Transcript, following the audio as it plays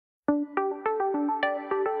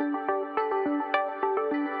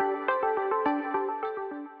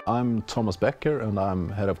I'm Thomas Becker and I'm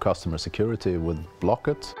Head of Customer Security with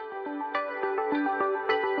Blocket.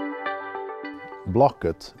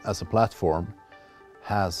 Blocket as a platform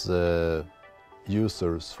has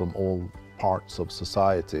users from all parts of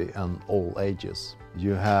society and all ages.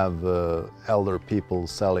 You have elder people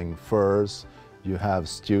selling furs, you have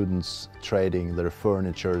students trading their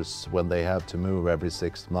furnitures when they have to move every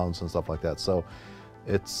 6 months and stuff like that. So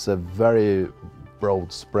it's a very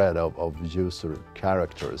broad spread of user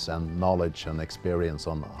characters and knowledge and experience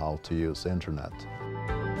on how to use internet.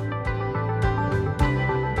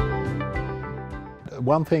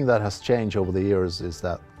 One thing that has changed over the years is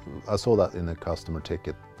that I saw that in a customer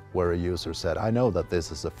ticket where a user said, I know that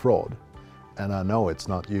this is a fraud and I know it's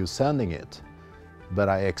not you sending it, but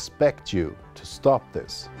I expect you to stop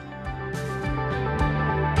this.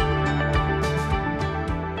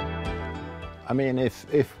 I mean,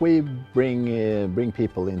 if we bring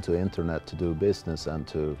people into internet to do business and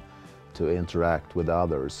to interact with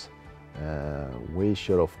others, we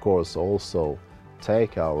should of course also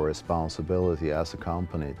take our responsibility as a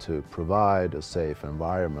company to provide a safe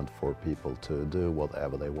environment for people to do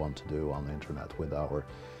whatever they want to do on the internet with our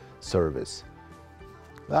service.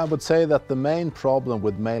 I would say that the main problem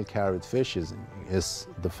with mail-carried phishing is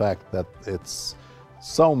the fact that it's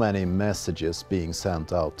so many messages being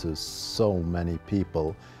sent out to so many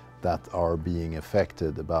people that are being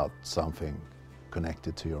affected about something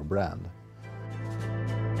connected to your brand.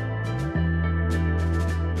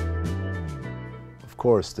 Of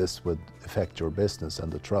course, this would affect your business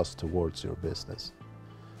and the trust towards your business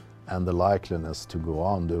and the likeliness to go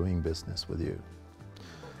on doing business with you.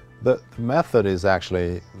 The method is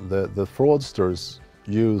actually the fraudsters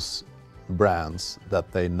use brands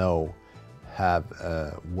that they know have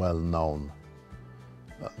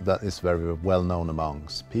that is very well known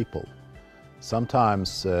amongst people.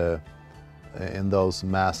 Sometimes in those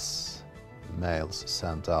mass mails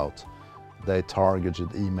sent out, they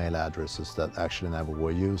targeted email addresses that actually never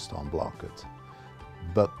were used on Blocket.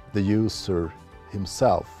 But the user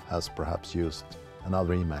himself has perhaps used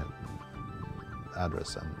another email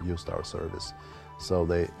address and used our service. So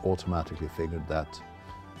they automatically figured that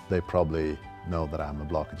they probably know that I'm a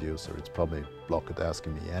Blocket user. It's probably Blocket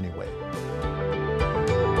asking me anyway.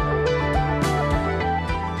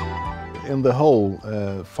 In the whole,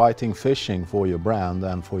 fighting phishing for your brand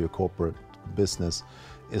and for your corporate business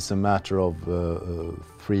is a matter of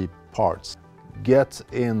 3 parts. Get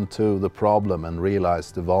into the problem and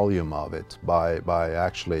realize the volume of it by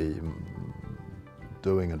actually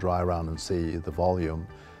doing a dry run and see the volume.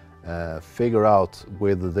 Figure out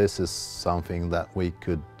whether this is something that we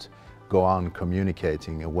could go on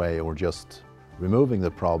communicating away or just removing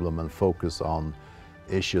the problem and focus on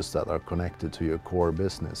issues that are connected to your core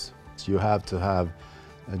business. So you have to have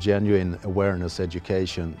a genuine awareness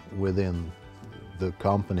education within the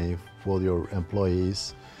company for your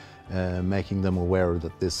employees, making them aware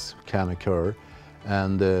that this can occur,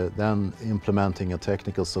 and then implementing a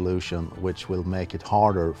technical solution which will make it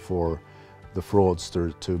harder for the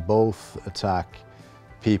fraudster to both attack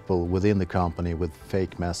people within the company with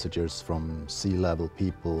fake messages from C-level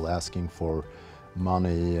people asking for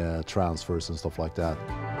money transfers and stuff like that.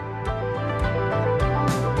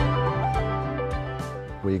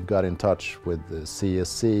 We got in touch with the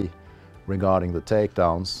CSC regarding the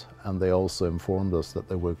takedowns, and they also informed us that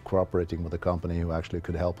they were cooperating with a company who actually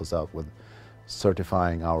could help us out with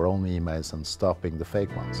certifying our own emails and stopping the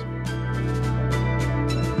fake ones.